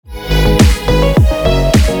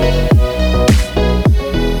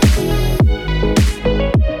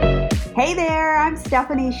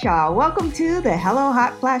Stephanie Shaw. Welcome to the Hello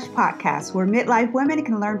Hot Flash podcast, where midlife women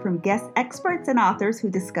can learn from guest experts and authors who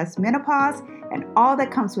discuss menopause and all that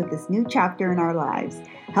comes with this new chapter in our lives.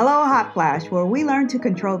 Hello Hot Flash, where we learn to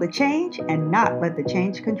control the change and not let the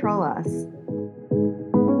change control us.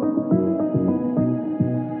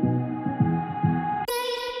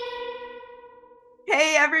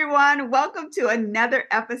 Hey everyone, welcome to another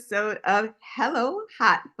episode of Hello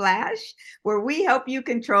Hot Flash, where we help you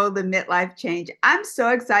control the midlife change. I'm so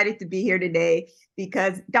excited to be here today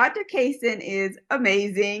because Dr. Kaysen is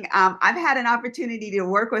amazing. I've had an opportunity to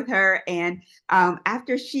work with her, and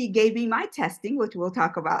after she gave me my testing, which we'll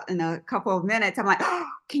talk about in a couple of minutes, I'm like, oh,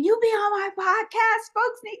 can you be on my podcast?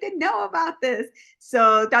 Folks need to know about this.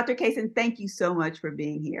 So Dr. Kaysen, thank you so much for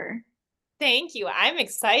being here. Thank you. I'm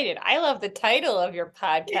excited. I love the title of your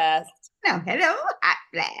podcast. No, Hello Hot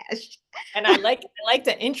Flash. And I like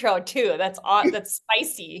the intro too. That's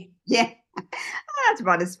spicy. Yeah, that's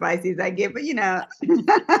about as spicy as I get, but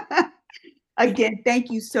Again, thank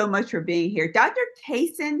you so much for being here. Dr.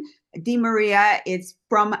 Kaysen DeMaria is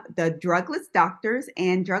from the Drugless Doctors,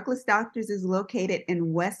 and Drugless Doctors is located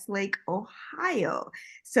in Westlake, Ohio.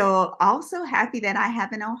 So also happy that I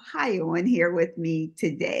have an Ohioan here with me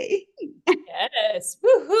today. Yes.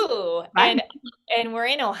 Woohoo. And we're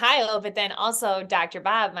in Ohio, but then also Dr.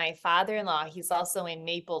 Bob, my father-in-law, he's also in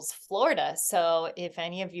Naples, Florida. So if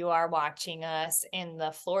any of you are watching us in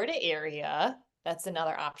the Florida area, that's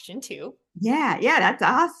another option too. Yeah, that's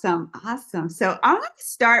awesome. Awesome. So I want to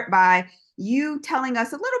start by you telling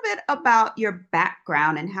us a little bit about your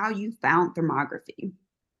background and how you found thermography.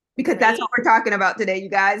 Because that's what we're talking about today, you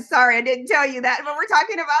guys. Sorry, I didn't tell you that, but we're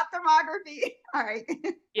talking about thermography. All right.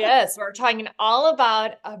 Yes, we're talking all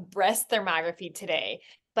about breast thermography today.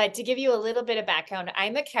 But to give you a little bit of background,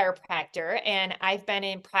 I'm a chiropractor and I've been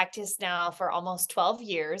in practice now for almost 12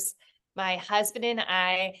 years. My husband and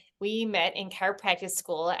I, we met in chiropractic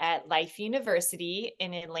school at Life University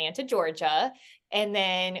in Atlanta, Georgia. And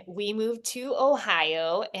then we moved to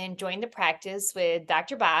Ohio and joined the practice with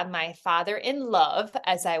Dr. Bob, my father in love,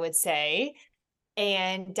 as I would say.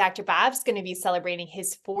 And Dr. Bob's going to be celebrating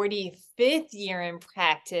his 45th year in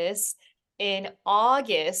practice in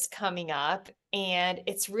August coming up. And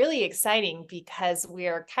it's really exciting because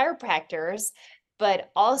we're chiropractors,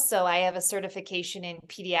 but also I have a certification in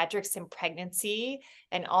pediatrics and pregnancy.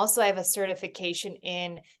 And also I have a certification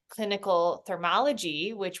in clinical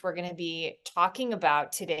thermology, which we're going to be talking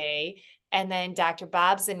about today. And then Dr.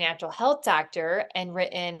 Bob's a natural health doctor and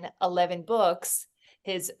written 11 books.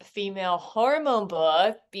 His female hormone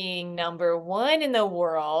book being #1 in the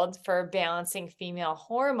world for balancing female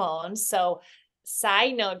hormones. So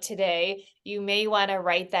side note today, you may want to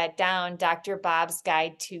write that down, Dr. Bob's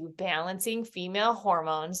Guide to Balancing Female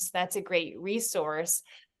Hormones. That's a great resource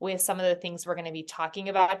with some of the things we're going to be talking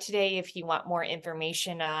about today if you want more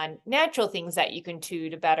information on natural things that you can do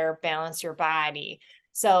to better balance your body.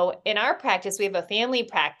 So in our practice, we have a family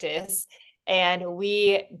practice. And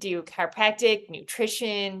we do chiropractic,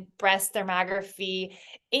 nutrition, breast thermography.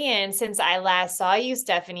 And since I last saw you,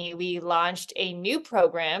 Stephanie, we launched a new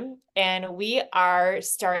program and we are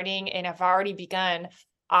starting and have already begun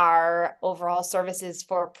our overall services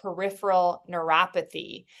for peripheral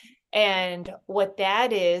neuropathy. And what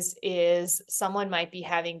that is someone might be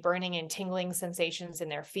having burning and tingling sensations in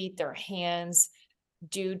their feet, their hands,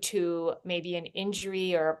 due to maybe an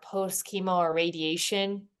injury or post-chemo or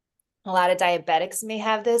radiation. A lot of diabetics may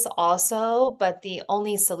have this also, but the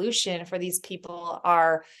only solution for these people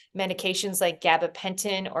are medications like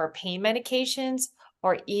gabapentin or pain medications,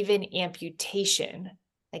 or even amputation,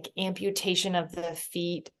 like amputation of the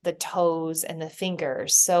feet, the toes, and the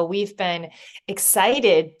fingers. So we've been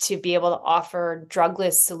excited to be able to offer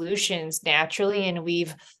drugless solutions naturally, and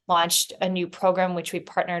we've launched a new program, which we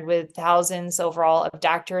partnered with thousands overall of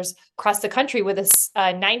doctors across the country with a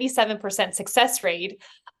 97% success rate.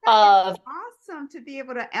 Awesome to be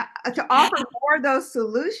able to offer more of those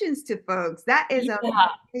solutions to folks. That is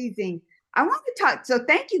amazing. I want to talk. So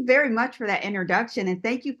thank you very much for that introduction. And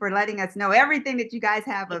thank you for letting us know everything that you guys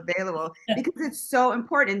have available because it's so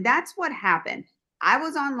important. That's what happened. I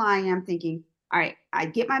was online. I'm thinking, all right, I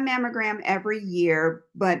get my mammogram every year,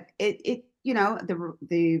 but the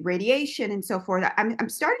radiation and so forth. I'm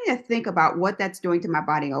starting to think about what that's doing to my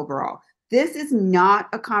body overall. This is not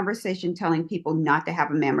a conversation telling people not to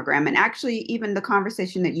have a mammogram. And actually, even the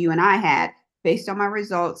conversation that you and I had, based on my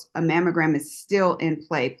results, a mammogram is still in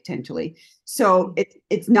play potentially. So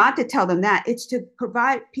it's not to tell them that, it's to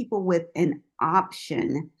provide people with an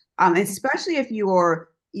option, especially if you're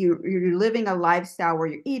you're living a lifestyle where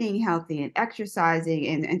you're eating healthy and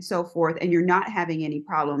exercising and so forth, and you're not having any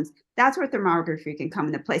problems, that's where thermography can come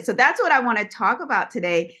into play. So that's what I want to talk about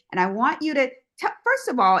today. And I want you to, first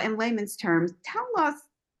of all, in layman's terms,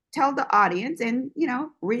 tell the audience and,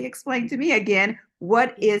 re-explain to me again,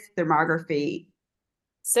 what is thermography?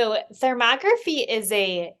 So thermography is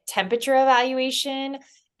a temperature evaluation.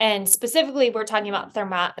 And specifically, we're talking about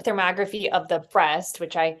thermography of the breast,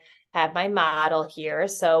 which I have my model here.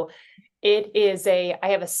 So I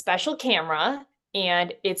have a special camera,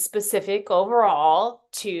 and it's specific overall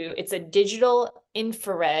it's a digital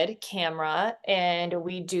infrared camera, and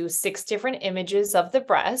we do 6 different images of the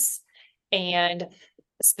breast. And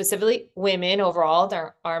specifically women overall,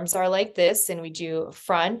 their arms are like this, and we do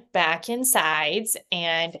front, back, and sides,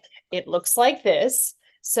 and it looks like this.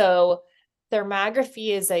 So thermography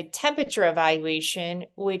is a temperature evaluation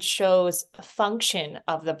which shows function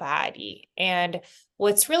of the body. And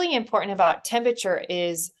what's really important about temperature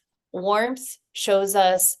is warmth shows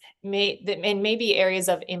us and maybe areas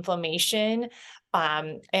of inflammation,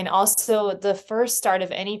 and also the first start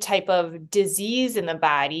of any type of disease in the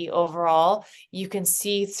body overall. You can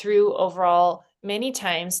see through overall many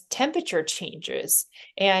times temperature changes,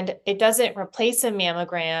 and it doesn't replace a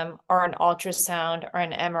mammogram or an ultrasound or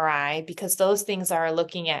an MRI, because those things are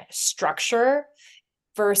looking at structure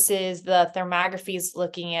versus the thermography is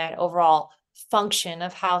looking at overall function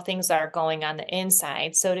of how things are going on the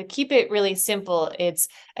inside. So to keep it really simple, it's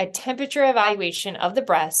a temperature evaluation of the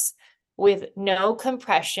breast with no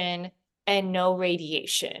compression and no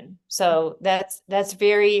radiation. So that's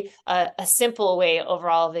very a simple way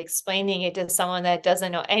overall of explaining it to someone that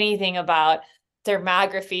doesn't know anything about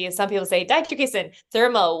thermography. Some people say, Dr. Kaysen,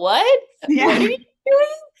 thermo what? Yeah. What are you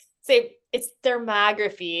doing? Say it's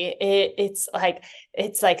thermography. It's like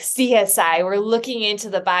CSI. We're looking into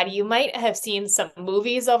the body. You might have seen some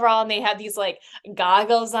movies overall, and they have these like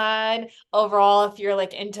goggles on overall. If you're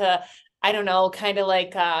like into, I don't know, kind of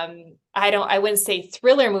like I wouldn't say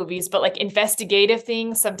thriller movies, but like investigative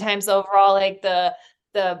things. Sometimes overall, like the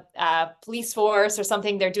police force or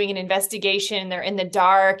something, they're doing an investigation, they're in the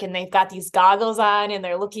dark, and they've got these goggles on, and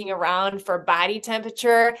they're looking around for body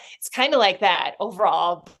temperature. It's kind of like that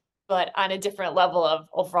overall, but on a different level of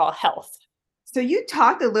overall health. So you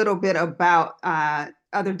talked a little bit about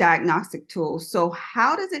other diagnostic tools. So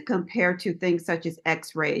how does it compare to things such as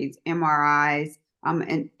X-rays, MRIs,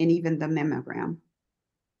 and even the mammogram?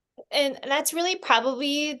 And that's really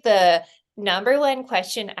probably the number one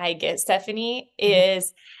question I get, Stephanie,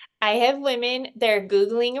 is I have women, they're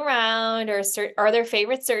Googling around or their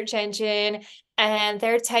favorite search engine, and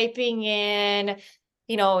they're typing in,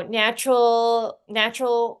 natural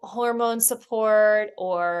hormone support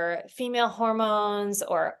or female hormones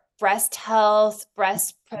or breast health,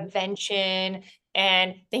 breast prevention,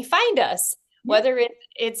 and they find us. Yeah. Whether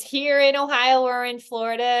it's here in Ohio or in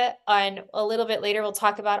Florida, and a little bit later we'll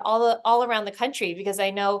talk about all around the country, because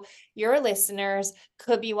I know your listeners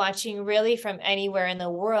could be watching really from anywhere in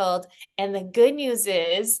the world. And the good news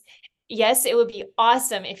is, yes, it would be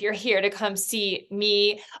awesome if you're here to come see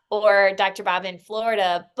me or Dr. Bob in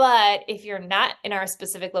Florida. But if you're not in our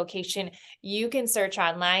specific location, you can search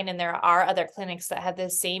online, and there are other clinics that have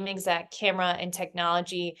the same exact camera and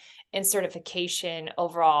technology and certification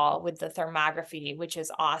overall with the thermography, which is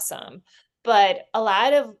awesome. But a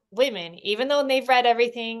lot of women, even though they've read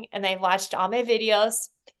everything and they've watched all my videos,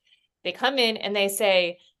 they come in and they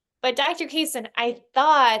say, but Dr. Kaysen, I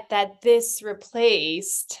thought that this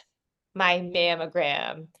replaced my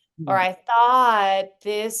mammogram, or Mm. I thought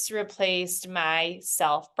this replaced my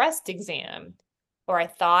self breast exam, or I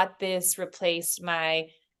thought this replaced my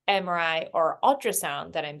MRI or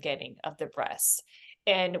ultrasound that I'm getting of the breast.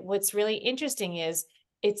 And what's really interesting is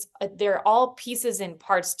they're all pieces and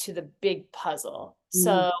parts to the big puzzle. Mm.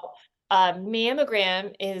 So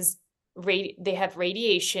mammogram is they have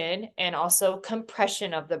radiation and also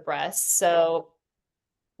compression of the breast. So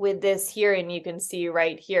with this here, and you can see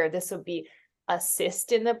right here, this would be a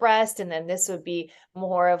cyst in the breast, and then this would be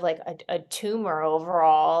more of like a tumor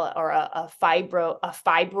overall, or a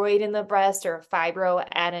fibroid in the breast, or a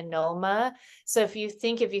fibroadenoma. So if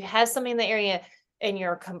you have something in the area and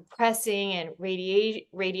you're compressing and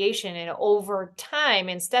radiation, and over time,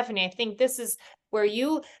 and Stephanie, I think this is where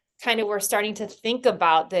you kind of were starting to think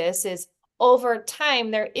about this, is over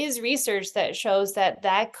time, there is research that shows that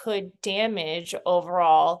that could damage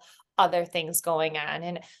overall other things going on.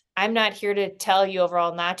 And I'm not here to tell you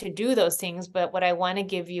overall not to do those things, but what I want to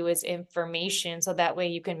give you is information so that way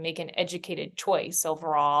you can make an educated choice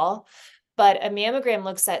overall. But a mammogram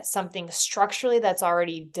looks at something structurally that's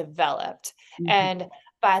already developed. Mhm. And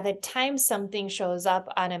by the time something shows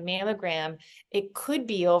up on a mammogram, it could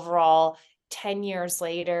be overall 10 years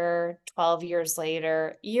later, 12 years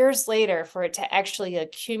later for it to actually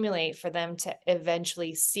accumulate for them to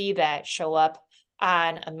eventually see that show up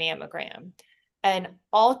on a mammogram. And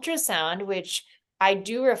ultrasound, which I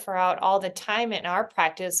do refer out all the time in our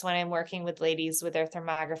practice when I'm working with ladies with their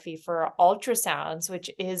thermography for ultrasounds,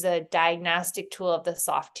 which is a diagnostic tool of the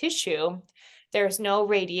soft tissue. There's no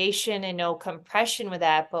radiation and no compression with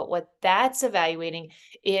that, but what that's evaluating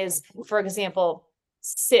is, for example,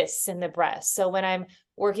 cysts in the breast. So when I'm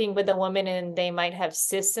working with a woman and they might have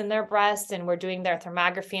cysts in their breast and we're doing their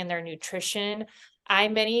thermography and their nutrition, I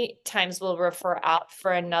many times will refer out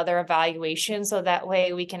for another evaluation. So that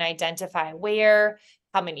way we can identify where,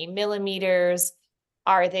 how many millimeters,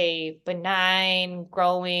 are they benign,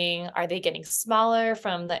 growing? Are they getting smaller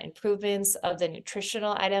from the improvements of the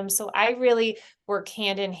nutritional items? So I really work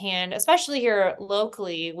hand in hand, especially here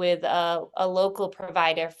locally, with a local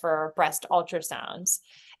provider for breast ultrasounds.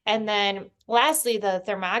 And then lastly, the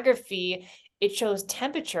thermography, it shows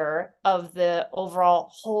temperature of the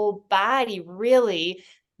overall whole body, really.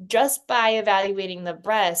 Just by evaluating the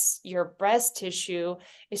breast, your breast tissue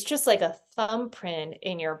is just like a thumbprint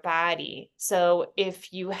in your body. So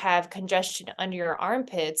if you have congestion under your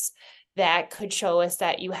armpits, that could show us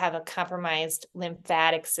that you have a compromised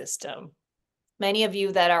lymphatic system. Many of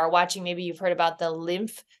you that are watching, maybe you've heard about the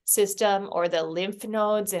lymph system or the lymph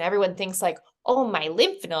nodes, and everyone thinks like, oh, my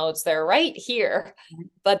lymph nodes, they're right here,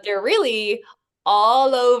 but they're really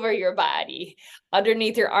all over your body.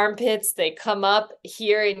 Underneath your armpits, they come up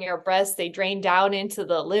here in your breast, they drain down into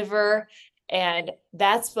the liver. And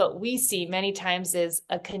that's what we see many times is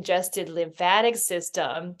a congested lymphatic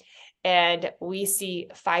system. And we see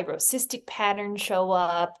fibrocystic patterns show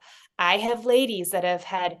up. I have ladies that have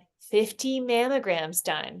had 50 mammograms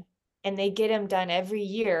done, and they get them done every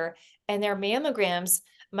year. And their mammograms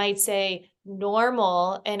might say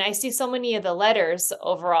normal. And I see so many of the letters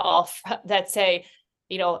overall that say,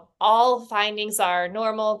 you know, all findings are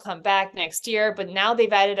normal, come back next year. But now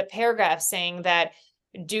they've added a paragraph saying that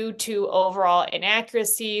due to overall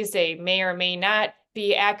inaccuracies, they may or may not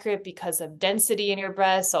be accurate because of density in your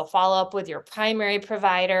breast. So follow up with your primary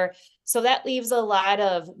provider. So that leaves a lot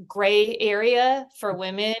of gray area for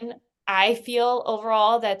women. I feel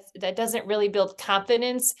overall that doesn't really build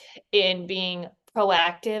confidence in being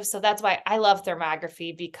proactive. So that's why I love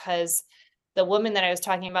thermography, because the woman that I was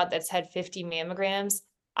talking about that's had 50 mammograms,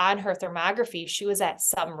 on her thermography, she was at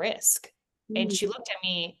some risk. And she looked at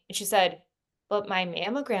me and she said, but my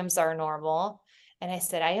mammograms are normal. And I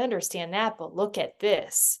said, I understand that, but look at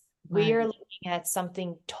this. We are looking at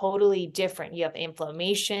something totally different. You have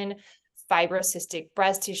inflammation, fibrocystic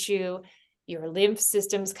breast tissue, your lymph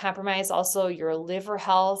system's compromised, also your liver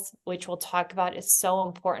health, which we'll talk about, is so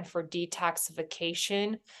important for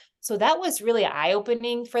detoxification. So that was really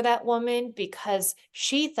eye-opening for that woman, because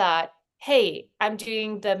she thought, hey, I'm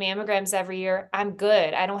doing the mammograms every year. I'm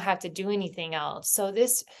good. I don't have to do anything else. So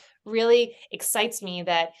this really excites me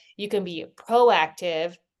that you can be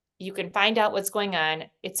proactive. You can find out what's going on.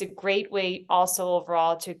 It's a great way also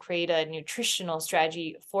overall to create a nutritional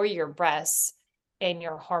strategy for your breasts and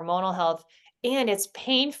your hormonal health. And it's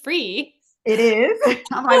pain-free. It is.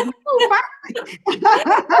 I'm like, no,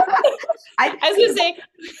 I was going to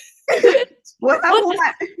say, what I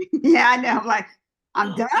want. Yeah, I know. I'm like,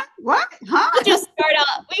 I'm done. What? Huh?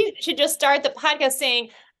 We should just start the podcast saying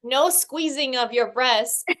no squeezing of your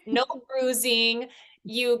breasts, no bruising.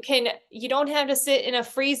 You don't have to sit in a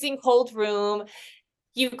freezing cold room.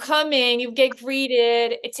 You come in, you get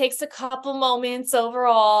greeted. It takes a couple moments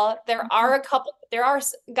overall. There are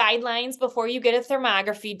guidelines before you get a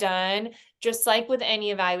thermography done, just like with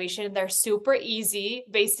any evaluation. They're super easy.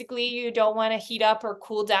 Basically, you don't want to heat up or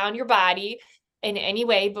cool down your body in any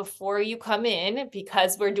way before you come in,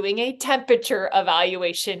 because we're doing a temperature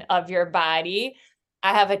evaluation of your body.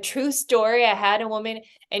 I have a true story. I had a woman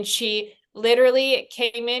and she literally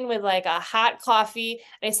came in with like a hot coffee.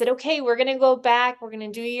 And I said, okay, we're going to go back. We're going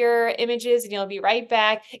to do your images and you'll be right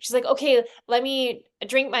back. She's like, okay, let me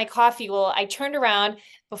drink my coffee. Well, I turned around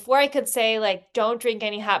before I could say like, don't drink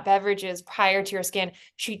any hot beverages prior to your skin.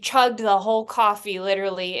 She chugged the whole coffee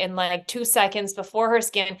literally in like 2 seconds before her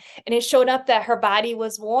skin. And it showed up that her body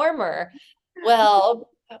was warmer. Well,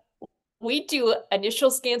 we do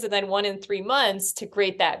initial scans and then 1 in 3 months to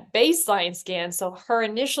create that baseline scan. So her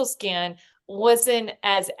initial scan wasn't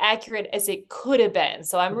as accurate as it could have been.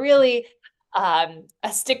 So I'm really a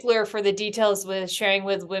stickler for the details with sharing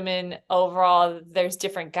with women overall. There's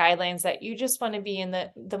different guidelines that you just want to be in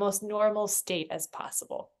the most normal state as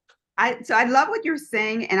possible. I love what you're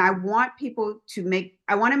saying, and I want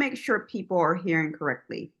to make sure people are hearing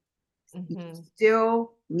correctly. You Hmm.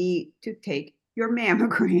 still need to take your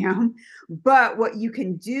mammogram, but what you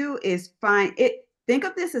can do is find it. Think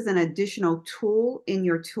of this as an additional tool in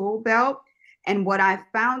your tool belt. And what I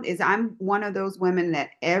found is I'm one of those women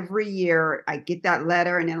that every year I get that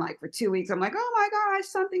letter, and then like for 2 weeks, I'm like, oh my gosh,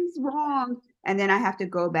 something's wrong. And then I have to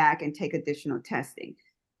go back and take additional testing.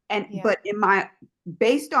 And Yeah. but in my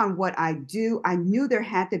based on what I do, I knew there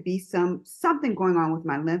had to be something going on with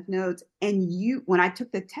my lymph nodes. And when I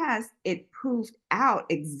took the test, it proved out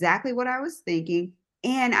exactly what I was thinking,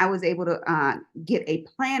 and I was able to get a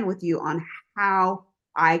plan with you on how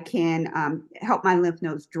I can help my lymph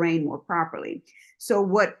nodes drain more properly. So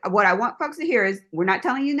what I want folks to hear is we're not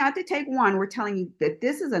telling you not to take one. We're telling you that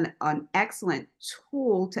this is an excellent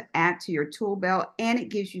tool to add to your tool belt, and it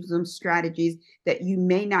gives you some strategies that you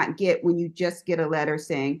may not get when you just get a letter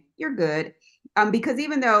saying you're good. Because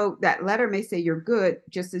even though that letter may say you're good,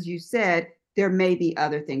 just as you said, there may be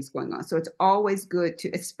other things going on. So it's always good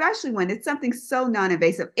to, especially when it's something so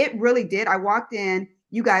non-invasive. It really did. I walked in,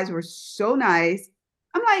 you guys were so nice.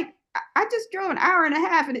 I'm like, I just drove an hour and a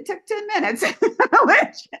half and it took 10 minutes,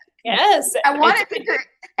 which Yes. I wanted to,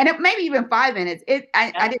 and it maybe even 5 minutes. I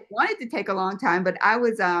Yeah. didn't want it to take a long time, but I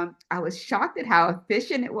was shocked at how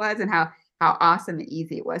efficient it was and how awesome and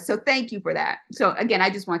easy it was. So thank you for that. So again, I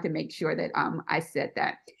just want to make sure that I said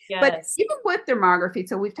that. But Yes. even with thermography,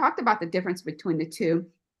 so we've talked about the difference between the two.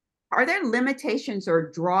 Are there limitations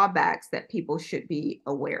or drawbacks that people should be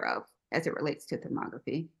aware of as it relates to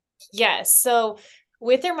thermography? Yes. So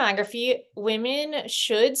with thermography, women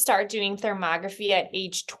should start doing thermography at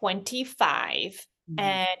age 25. Mhm.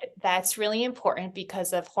 And that's really important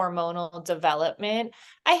because of hormonal development.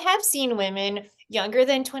 I have seen women younger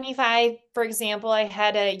than 25. For example, I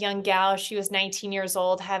had a young gal, she was 19 years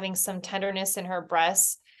old, having some tenderness in her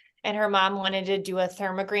breasts. And her mom wanted to do a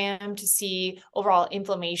thermogram to see overall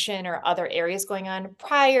inflammation or other areas going on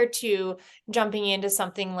prior to jumping into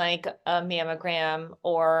something like a mammogram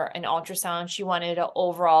or an ultrasound. She wanted an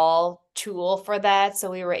overall tool for that.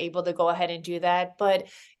 So we were able to go ahead and do that. But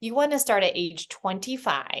you want to start at age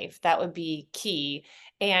 25. That would be key.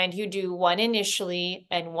 And you do one initially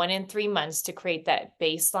and one in 3 months to create that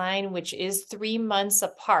baseline, which is 3 months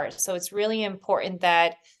apart. So it's really important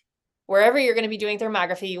that wherever you're going to be doing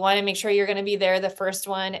thermography, you want to make sure you're going to be there the first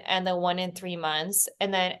one and the one in 3 months.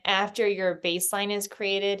 And then after your baseline is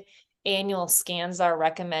created, annual scans are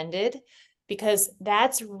recommended because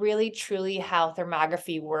that's really truly how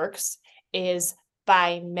thermography works is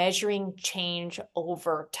by measuring change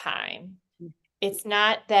over time. It's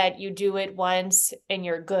not that you do it once and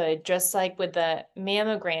you're good, just like with the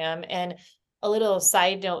mammogram. And a little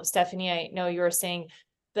side note, Stephanie, I know you were saying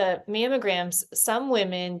the mammograms, some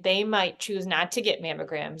women, they might choose not to get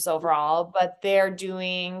mammograms overall, but they're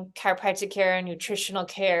doing chiropractic care, nutritional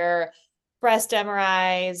care, breast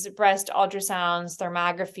MRIs, breast ultrasounds,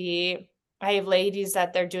 thermography. I have ladies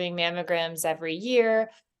that they're doing mammograms every year.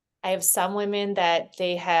 I have some women that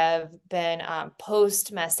they have been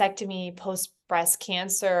post mastectomy, post breast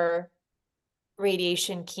cancer,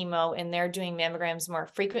 radiation, chemo, and they're doing mammograms more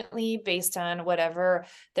frequently based on whatever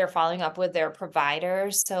they're following up with their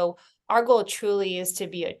providers. So our goal truly is to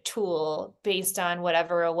be a tool based on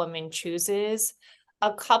whatever a woman chooses.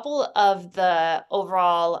 A couple of the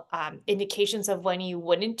overall indications of when you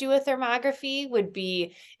wouldn't do a thermography would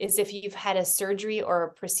be is if you've had a surgery or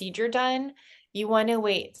a procedure done, you want to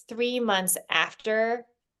wait 3 months after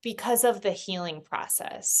because of the healing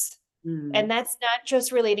process. Mm. And that's not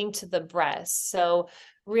just relating to the breast. So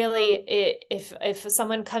really if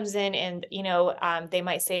someone comes in and they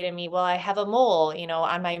might say to me, well, I have a mole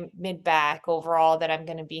on my mid back overall that I'm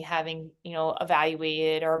going to be having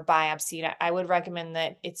evaluated or biopsied. I would recommend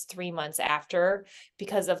that it's 3 months after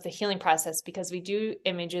because of the healing process, because we do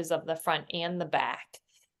images of the front and the back.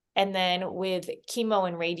 And then with chemo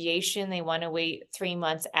and radiation, they want to wait 3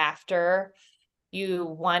 months after. You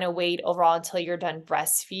want to wait overall until you're done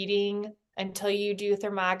breastfeeding until you do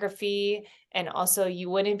thermography. And also, you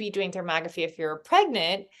wouldn't be doing thermography if you're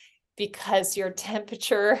pregnant because your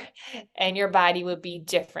temperature and your body would be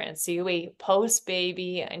different. So you wait post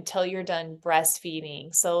baby until you're done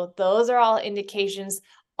breastfeeding. So those are all indications.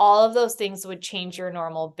 All of those things would change your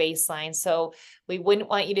normal baseline. So we wouldn't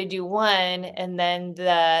want you to do one and then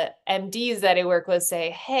the MDs that I work with say,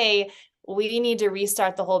 hey, we need to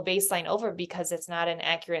restart the whole baseline over because it's not an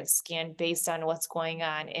accurate scan based on what's going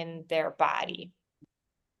on in their body.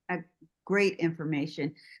 uh, Great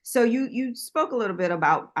information. So you spoke a little bit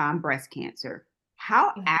about breast cancer.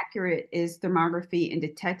 How Mhm. accurate is thermography in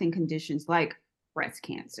detecting conditions like breast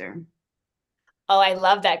cancer? Oh, I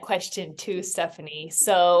love that question too, Stephanie.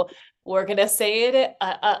 So we're gonna say it.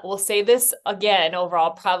 We'll say this again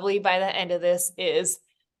overall, probably by the end of this, is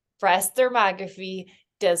breast thermography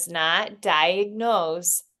does not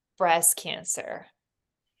diagnose breast cancer.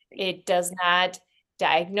 It does not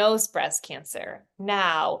diagnose breast cancer.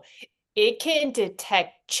 Now, it can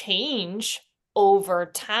detect change over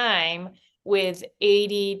time with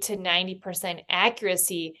 80 to 90%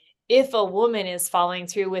 accuracy if a woman is following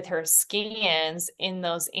through with her scans in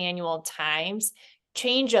those annual times,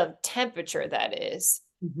 change of temperature, that is.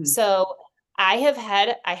 Mhm. So I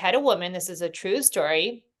had a woman, this is a true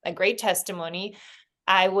story, a great testimony.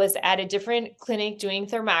 I was at a different clinic doing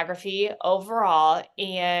thermography overall,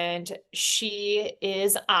 and she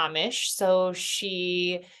is Amish. So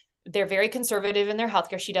they're very conservative in their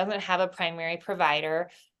healthcare. She doesn't have a primary provider.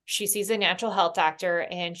 She sees a natural health doctor,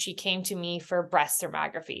 and she came to me for breast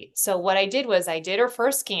thermography. So what I did was I did her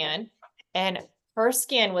first scan, and her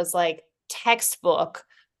scan was like textbook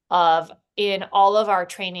of in all of our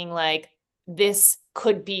training, like this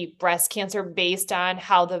could be breast cancer based on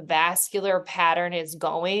how the vascular pattern is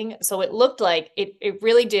going. So it looked like it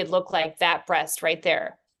really did look like that breast right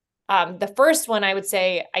there. The first one, I would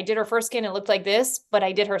say I did her first scan, it looked like this, but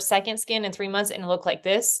I did her second scan in 3 months and it looked like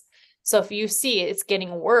this. So if you see it's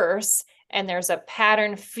getting worse and there's a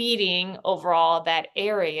pattern feeding overall that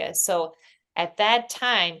area. So at that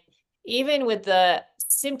time, even with the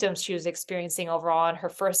symptoms she was experiencing overall on her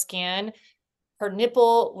first scan, her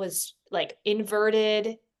nipple was like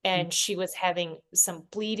inverted and she was having some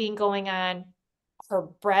bleeding going on. Her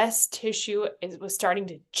breast tissue was starting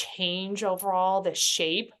to change overall the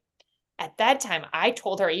shape. At that time, I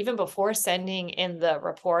told her, even before sending in the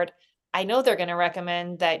report, I know they're going to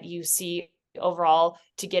recommend that you see overall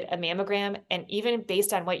to get a mammogram. And even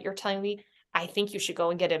based on what you're telling me, I think you should go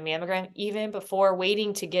and get a mammogram even before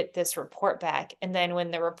waiting to get this report back. And then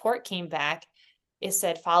when the report came back, it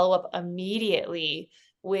said follow up immediately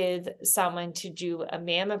with someone to do a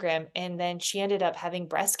mammogram. And then she ended up having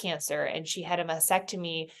breast cancer and she had a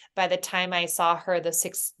mastectomy by the time I saw her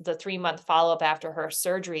the 3 month follow up after her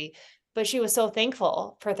surgery. But she was so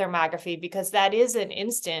thankful for thermography because that is an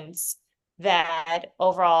instance that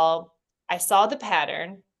overall I saw the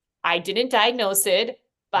pattern. I didn't diagnose it,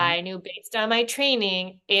 but I knew based on my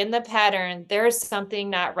training and the pattern, there's something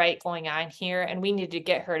not right going on here. And we need to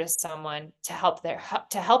get her to someone to help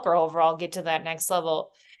her overall get to that next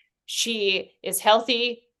level. She is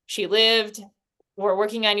healthy. She lived. We're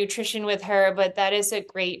working on nutrition with her, but that is a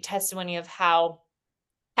great testimony of how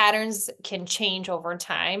patterns can change over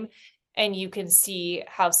time and you can see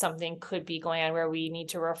how something could be going on where we need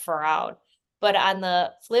to refer out. But on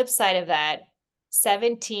the flip side of that,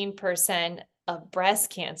 17% of breast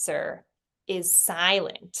cancer is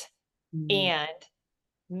silent Mhm. and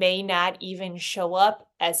may not even show up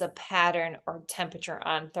as a pattern or temperature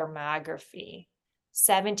on thermography.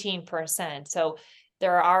 17%. So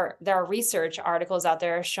there are research articles out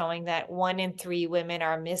there showing that 1 in 3 women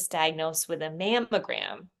are misdiagnosed with a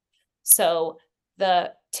mammogram. So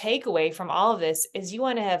the takeaway from all of this is you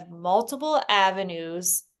want to have multiple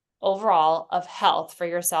avenues overall of health for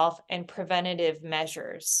yourself and preventative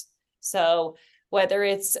measures. So whether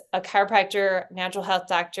it's a chiropractor, natural health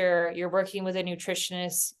doctor, you're working with a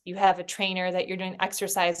nutritionist, you have a trainer that you're doing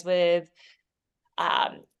exercise with,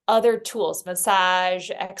 other tools,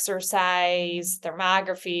 massage, exercise,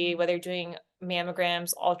 thermography, whether you're doing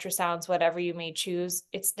mammograms, ultrasounds, whatever you may choose.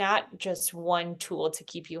 It's not just one tool to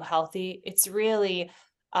keep you healthy. It's really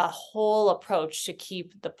a whole approach to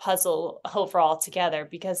keep the puzzle overall together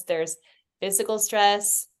because there's physical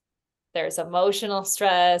stress, there's emotional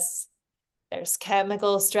stress, there's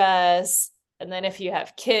chemical stress. And then if you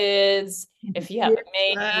have kids, if you have Yes,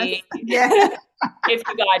 a maid, yeah, if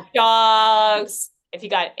you got dogs, if you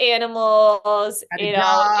got animals, got a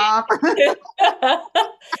job.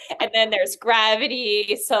 and then there's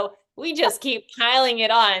gravity. So we just keep piling it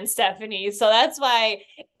on, Stephanie. So that's why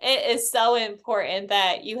it is so important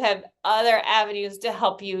that you have other avenues to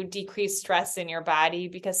help you decrease stress in your body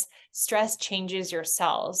because stress changes your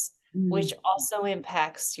cells, Mm. which also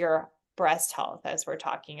impacts your breast health, as we're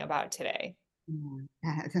talking about today.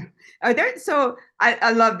 Yeah. Are there, so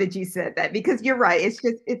I love that you said that because you're right. It's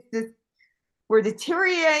just we're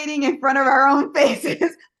deteriorating in front of our own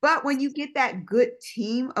faces. But when you get that good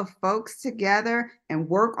team of folks together and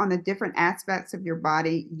work on the different aspects of your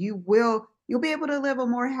body, you'll be able to live a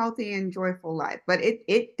more healthy and joyful life. But it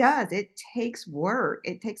takes work.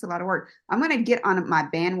 It takes a lot of work. I'm going to get on my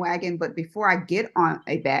bandwagon, but before I get on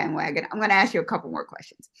a bandwagon, I'm going to ask you a couple more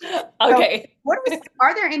questions. So, Okay.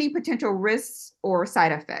 are there any potential risks or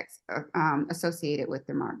side effects associated with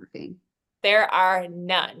thermography? There are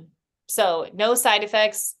none. So no side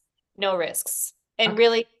effects, no risks. And Okay.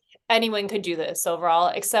 really anyone could do this overall,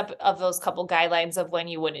 except of those couple guidelines of when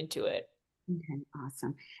you wouldn't do it. Okay,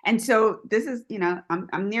 awesome. And so this is,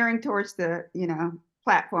 I'm nearing towards the,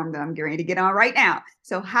 platform that I'm getting ready to get on right now.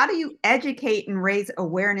 So how do you educate and raise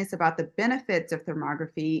awareness about the benefits of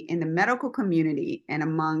thermography in the medical community and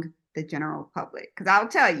among the general public? Because I'll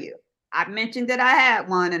tell you, I mentioned that I had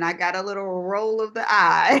one and I got a little roll of the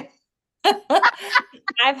eye.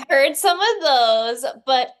 I've heard some of those,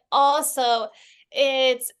 but also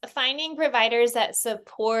it's finding providers that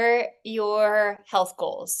support your health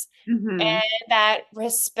goals Mm-hmm. and that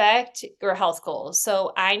respect your health goals.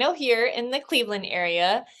 So I know here in the Cleveland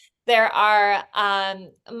area, there are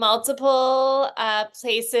multiple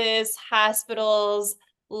places, hospitals,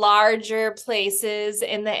 larger places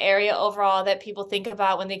in the area overall that people think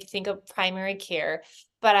about when they think of primary care.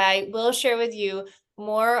 But I will share with you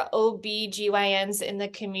more OB/GYNs in the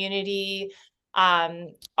community.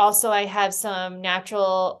 Also I have some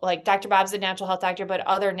natural, like Dr. Bob's a natural health doctor, but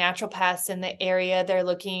other naturopaths in the area, they're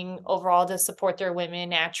looking overall to support their women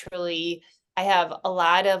naturally. I have a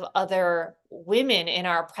lot of other women in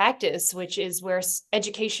our practice, which is where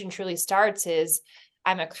education truly starts. Is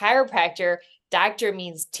I'm a chiropractor, doctor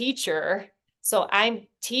means teacher. So I'm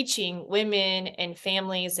teaching women and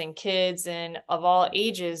families and kids and of all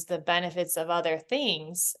ages the benefits of other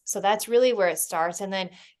things. So that's really where it starts. And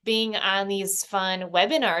then being on these fun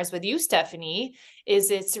webinars with you, Stephanie,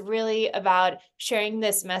 is it's really about sharing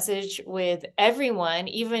this message with everyone,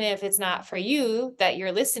 even if it's not for you that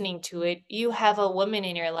you're listening to it, you have a woman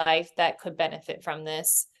in your life that could benefit from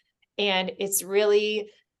this. And it's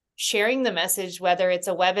really sharing the message, whether it's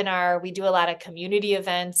a webinar, we do a lot of community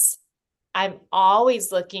events. I'm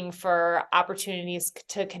always looking for opportunities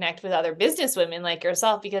to connect with other business women like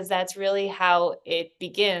yourself, because that's really how it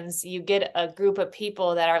begins. You get a group of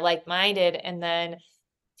people that are like-minded, and then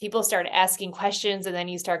people start asking questions, and then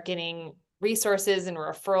you start getting resources and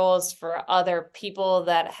referrals for other people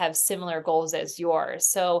that have similar goals as yours.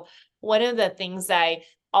 So one of the things I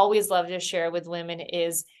always love to share with women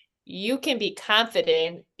is you can be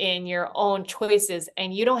confident in your own choices,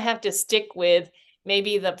 and you don't have to stick with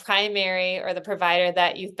maybe the primary or the provider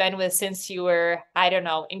that you've been with since you were, I don't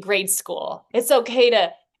know, in grade school. It's okay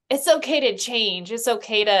to change. It's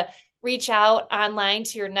okay to reach out online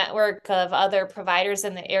to your network of other providers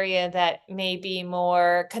in the area that may be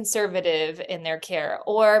more conservative in their care.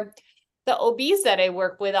 Or the OBs that I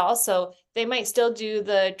work with also, they might still do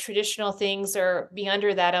the traditional things or be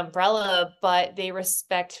under that umbrella, but they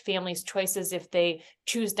respect families' choices if they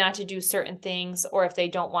choose not to do certain things or if they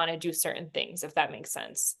don't want to do certain things, if that makes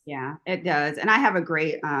sense. Yeah, it does. And I have a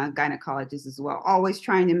great gynecologist as well, always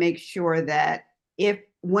trying to make sure that if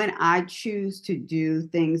when I choose to do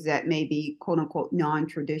things that may be quote unquote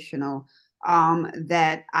non-traditional,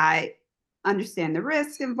 that I understand the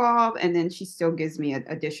risks involved, and then she still gives me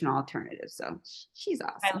additional alternatives. So she's I,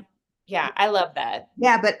 awesome. yeah, I love that.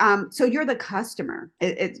 Yeah, but so you're the customer.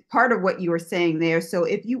 It's part of what you were saying there. So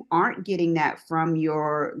if you aren't getting that from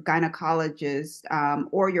your gynecologist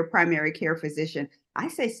or your primary care physician, I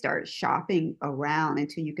say start shopping around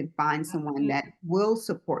until you can find someone that will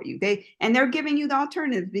support you. They're giving you the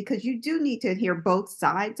alternatives, because you do need to hear both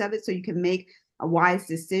sides of it so you can make a wise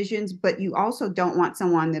decisions. But you also don't want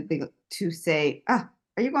someone to say, oh,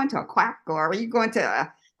 "Are you going to a quack, or are you going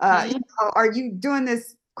to are you doing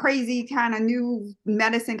this crazy kind of new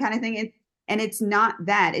medicine kind of thing?" And it's not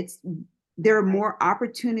that. It's there are more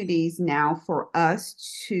opportunities now for us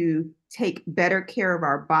to take better care of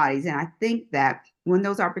our bodies. And I think that when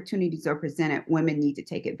those opportunities are presented, women need to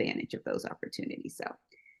take advantage of those opportunities. So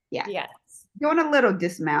yeah. Yes. Doing a little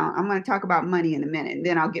dismount. I'm going to talk about money in a minute, and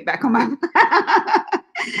then I'll get back on my.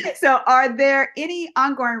 So, are there any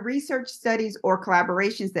ongoing research studies or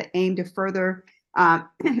collaborations that aim to further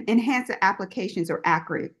enhance the applications or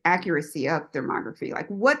accuracy of thermography? Like,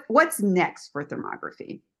 what's next for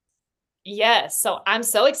thermography? Yes. So I'm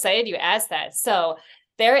so excited you asked that. So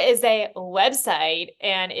there is a website,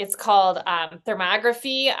 and it's called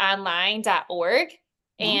thermographyonline.org.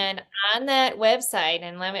 Yeah. And on that website,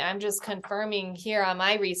 and I'm just confirming here on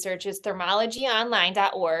my research, is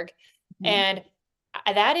thermologyonline.org. Mhm. And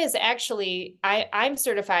that is actually, I'm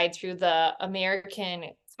certified through the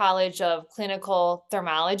American College of Clinical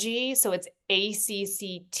Thermology. So it's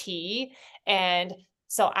ACCT. And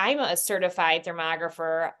So I'm a certified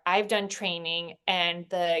thermographer. I've done training, and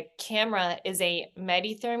the camera is a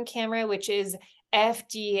Meditherm camera, which is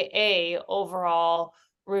FDA overall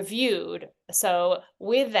reviewed. So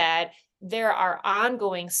with that, there are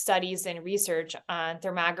ongoing studies and research on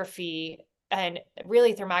thermography. And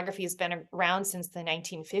really, thermography has been around since the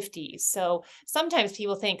 1950s. So sometimes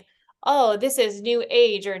people think, oh, this is new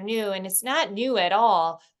age or new, and it's not new at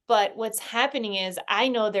all. But what's happening is I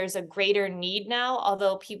know there's a greater need now,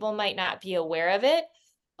 although people might not be aware of it,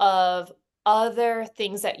 of other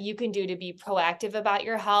things that you can do to be proactive about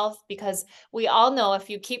your health. Because we all know if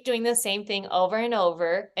you keep doing the same thing over and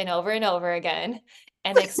over and over and over again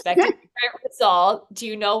and expect a different result, do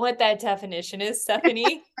you know what that definition is,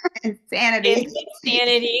 Stephanie? Insanity. It's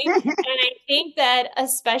insanity. And I think that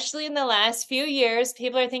especially in the last few years,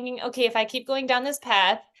 people are thinking, okay, if I keep going down this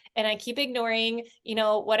path and I keep ignoring,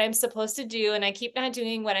 what I'm supposed to do, and I keep not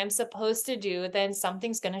doing what I'm supposed to do, then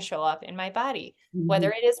something's going to show up in my body,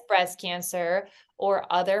 whether Mhm. it is breast cancer or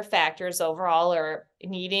other factors overall, or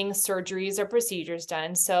needing surgeries or procedures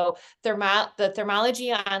done. So the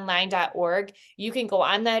thermologyonline.org, you can go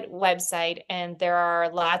on that website, and there are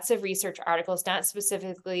lots of research articles, not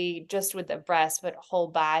specifically just with the breast, but whole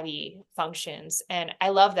body functions. And I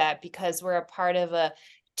love that because we're a part of a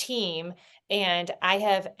team, and I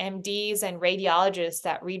have MDs and radiologists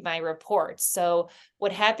that read my reports. So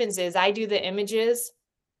what happens is I do the images,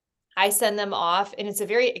 I send them off, and it's a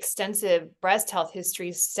very extensive breast health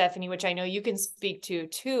history, Stephanie, which I know you can speak to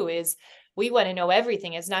too, is we want to know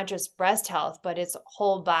everything. It's not just breast health, but it's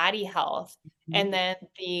whole body health. And then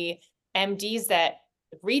the MDs that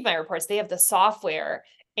read my reports, they have the software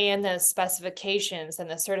and the specifications and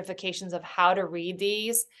the certifications of how to read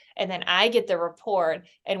these. And then I get the report.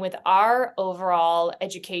 And with our overall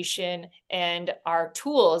education and our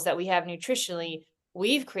tools that we have nutritionally,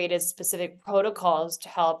 we've created specific protocols to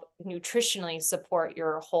help nutritionally support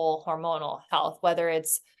your whole hormonal health, whether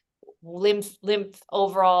it's lymph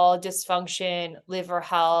overall dysfunction, liver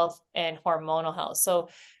health, and hormonal health. So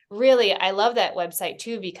really, I love that website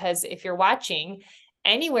too, because if you're watching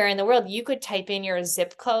anywhere in the world, you could type in your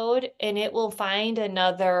zip code and it will find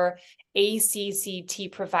another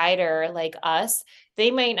ACCT provider like us. They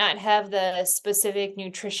might not have the specific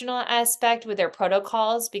nutritional aspect with their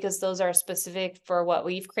protocols because those are specific for what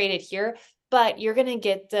we've created here, but you're going to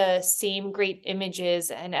get the same great images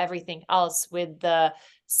and everything else with the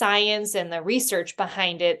science and the research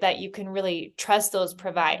behind it, that you can really trust those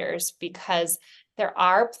providers, because there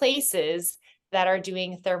are places that are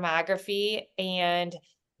doing thermography and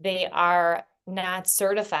they are not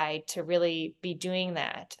certified to really be doing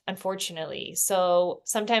that, unfortunately. So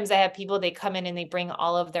sometimes I have people, they come in and they bring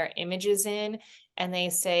all of their images in and they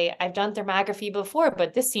say, I've done thermography before,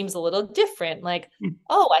 but this seems a little different. Like,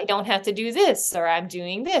 oh, I don't have to do this, or I'm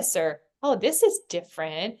doing this, or, oh, this is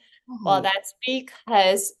different. Well, Oh, that's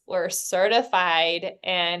because we're certified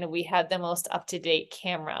and we have the most up-to-date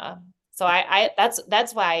camera. So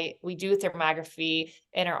that's why we do thermography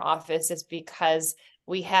in our office, is because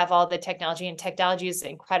we have all the technology, and technology is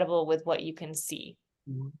incredible with what you can see.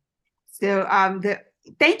 so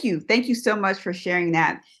thank you so much for sharing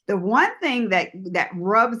that. The one thing that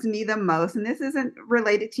rubs me the most, and this isn't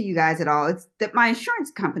related to you guys at all, it's that my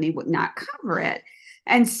insurance company would not cover it.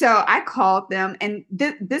 And so I called them, and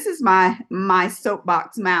this is my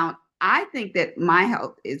soapbox mount. I think that my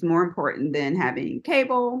health is more important than having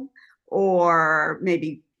cable, or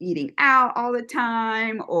maybe eating out all the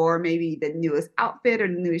time, or maybe the newest outfit or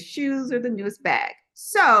the newest shoes or the newest bag.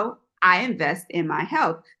 So I invest in my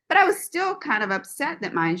health. But I was still kind of upset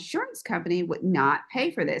that my insurance company would not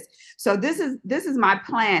pay for this. So this is my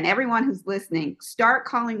plan. Everyone who's listening, start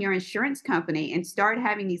calling your insurance company and start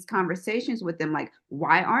having these conversations with them, like,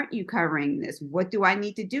 why aren't you covering this? What do I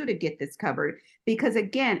need to do to get this covered? Because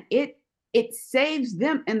again, it saves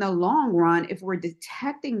them in the long run if we're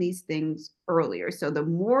detecting these things earlier. So the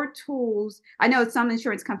more tools, I know some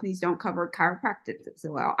insurance companies don't cover chiropractic as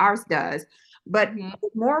well, ours does, but Mhm. the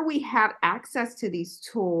more we have access to these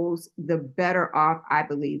tools, the better off I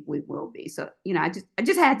believe we will be. So, I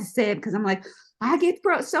just had to say it because I'm like, I get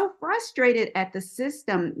so frustrated at the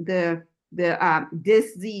system, the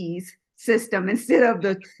disease system, instead of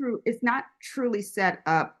the true. It's not truly set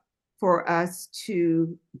up for us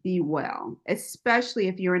to be well, especially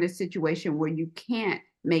if you're in a situation where you can't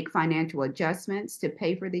make financial adjustments to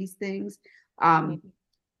pay for these things. Um, Mhm.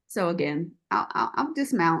 so again, I'll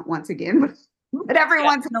dismount once again, but every Yeah.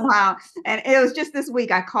 once in a while. And it was just this week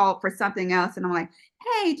I called for something else, and I'm like,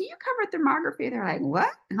 "Hey, do you cover thermography?" They're like,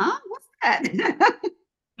 "What? Huh? What's that?"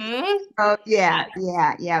 Mhm. Oh yeah,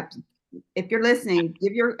 yeah, yeah. if you're listening,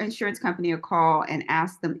 give your insurance company a call and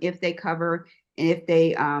ask them if they cover, and if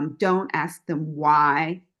they don't, ask them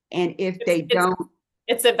why. And if It's they it's don't,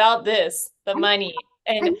 it's about this, the I, money.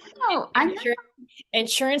 I And know, I know.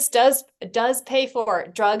 insurance does pay for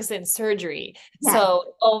drugs and surgery. Yes,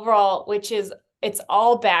 So overall, which is it's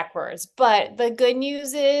all backwards. But the good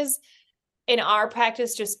news is in our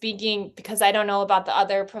practice, just speaking, because I don't know about the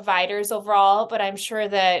other providers overall, but I'm sure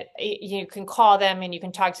that you can call them and you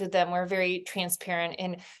can talk to them. We're very transparent,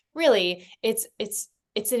 and really it's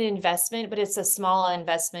an investment, but it's a small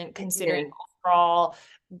investment it considering is. overall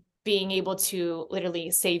being able to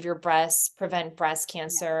literally save your breasts, prevent breast Yeah.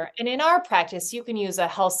 cancer. And in our practice, you can use a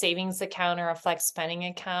health savings account or a flex spending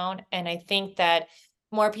account. And I think that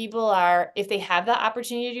more people are, if they have the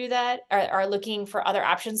opportunity to do that, are looking for other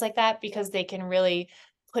options like that because they can really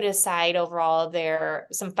put aside overall their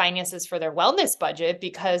some finances for their wellness budget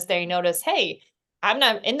because they notice, hey, I'm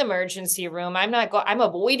not in the emergency room. I'm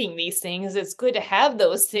avoiding these things. It's good to have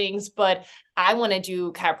those things, but I want to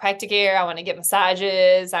do chiropractic care. I want to get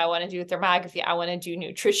massages. I want to do thermography. I want to do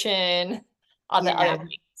nutrition, all the other Yeah.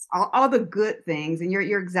 things. All the good things. And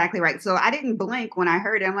you're exactly right. So I didn't blink when I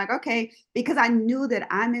heard it. I'm like, okay, because I knew that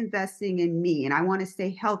I'm investing in me and I want to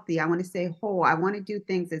stay healthy. I want to stay whole. I want to do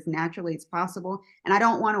things as naturally as possible. And I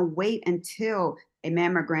don't want to wait until a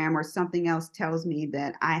mammogram or something else tells me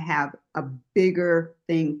that I have a bigger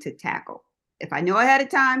thing to tackle. If I know ahead of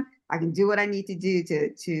time, I can do what I need to do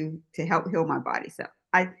to help heal my body. So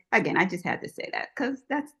I just had to say that because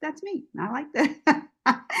that's me. I like that.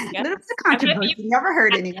 A Yep. little bit of I'm happy. controversy. Never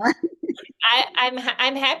hurt anyone.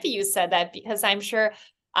 I'm happy you said that because I'm sure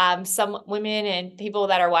some women and people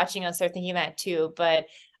that are watching us are thinking that too. But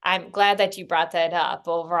I'm glad that you brought that up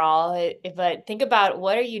overall. But think about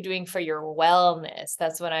what are you doing for your wellness?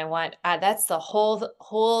 That's what I want. That's the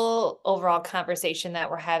whole overall conversation that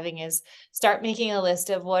we're having is start making a list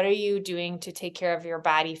of what are you doing to take care of your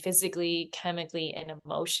body physically, chemically, and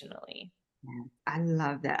emotionally. Yeah, I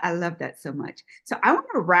love that. I love that so much. So I want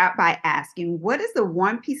to wrap by asking, what is the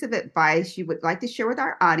one piece of advice you would like to share with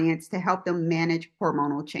our audience to help them manage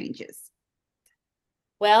hormonal changes?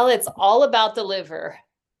 Well, it's all about the liver.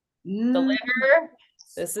 The Mm, liver,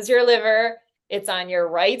 this is your liver. It's on your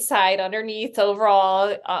right side underneath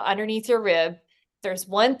overall, underneath your rib. There's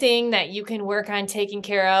one thing that you can work on taking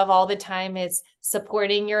care of all the time is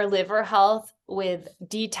supporting your liver health with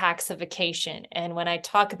detoxification. And when I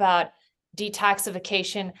talk about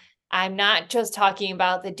detoxification, I'm not just talking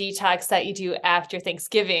about the detox that you do after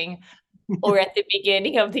Thanksgiving or at the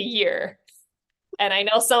beginning of the year. And I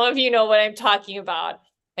know some of you know what I'm talking about.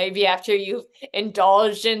 Maybe after you've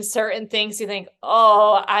indulged in certain things, you think,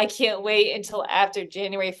 oh, I can't wait until after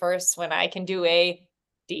January 1st when I can do a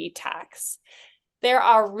detox. There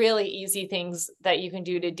are really easy things that you can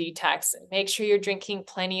do to detox. Make sure you're drinking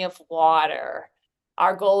plenty of water.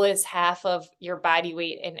 Our goal is half of your body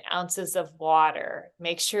weight in ounces of water.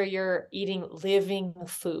 Make sure you're eating living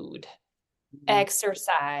food,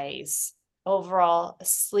 exercise, overall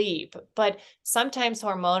sleep. But sometimes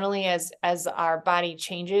hormonally as our body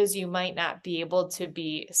changes, you might not be able to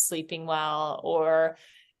be sleeping well or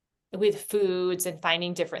with foods and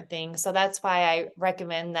finding different things. So that's why I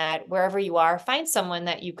recommend that wherever you are, find someone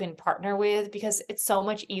that you can partner with because it's so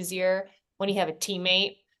much easier when you have a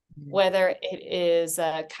teammate, whether it is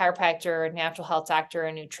a chiropractor, a natural health doctor,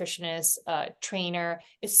 a nutritionist, a trainer.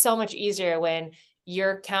 It's so much easier when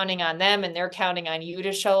you're counting on them and they're counting on you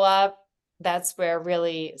to show up. That's where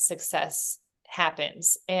really success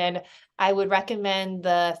happens. And I would recommend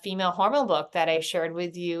the female hormone book that I shared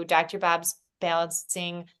with you, Dr. Bob's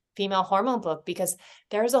Balancing Female Hormone book, because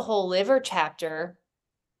there's a whole liver chapter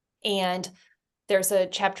and there's a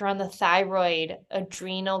chapter on the thyroid,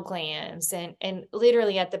 adrenal glands, and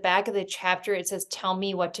literally at the back of the chapter, it says, tell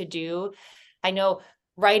me what to do. I know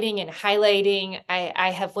writing and highlighting, I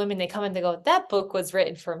have women, they come and they go, that book was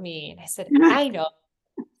written for me. And I said, I know.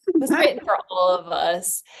 It was written for all of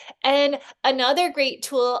us. And another great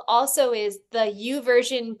tool also is the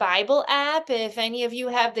YouVersion Bible app. If any of you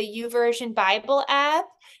have the YouVersion Bible app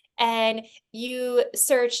and you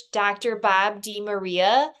search Dr. Bob D.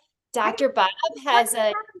 Maria, I Dr. Bob like has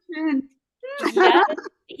a, version. yes,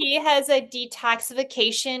 he has a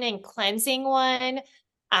detoxification and cleansing one.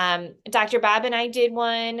 Dr. Bob and I did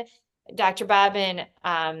one. Dr. Bob and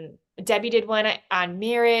Debbie did one on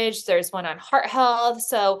marriage. There's one on heart health.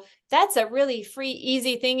 So that's a really free,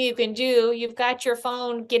 easy thing you can do. You've got your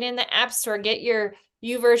phone, get in the App Store, get your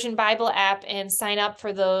YouVersion Bible app and sign up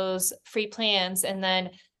for those free plans. And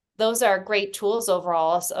then those are great tools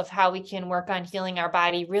overall of how we can work on healing our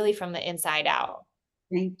body really from the inside out.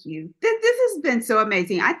 Thank you. This has been so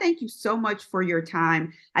amazing. I thank you so much for your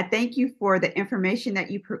time. I thank you for the information that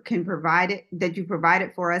can provide it, that you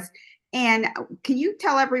provided for us. And can you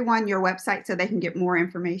tell everyone your website so they can get more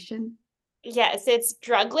information? Yes, it's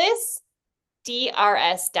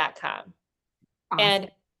druglessdrs.com. Awesome.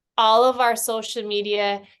 And all of our social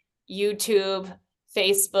media, YouTube,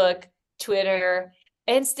 Facebook, Twitter,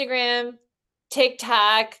 Instagram,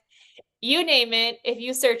 TikTok, you name it, if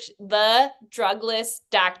you search the Drugless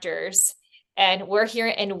Doctors, and we're here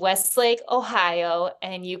in Westlake, Ohio,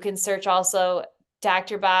 and you can search also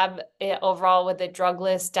Dr. Bob overall with the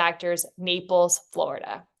Drugless Doctors, Naples,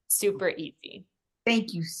 Florida. Super easy.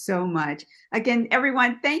 Thank you so much. Again,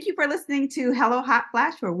 everyone, thank you for listening to Hello Hot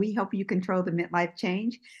Flash, where we help you control the midlife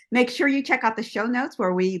change. Make sure you check out the show notes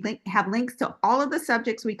where we have links to all of the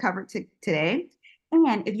subjects we covered today.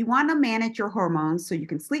 And if you want to manage your hormones so you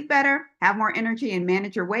can sleep better, have more energy, and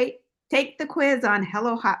manage your weight, take the quiz on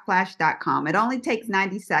HelloHotFlash.com. It only takes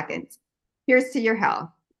 90 seconds. Here's to your health.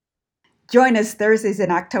 Join us Thursdays in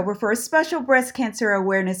October for a special Breast Cancer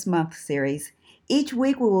Awareness Month series. Each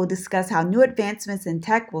week, we will discuss how new advancements in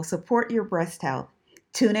tech will support your breast health.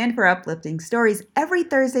 Tune in for uplifting stories every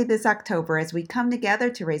Thursday this October as we come together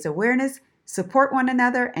to raise awareness, support one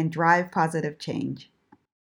another, and drive positive change.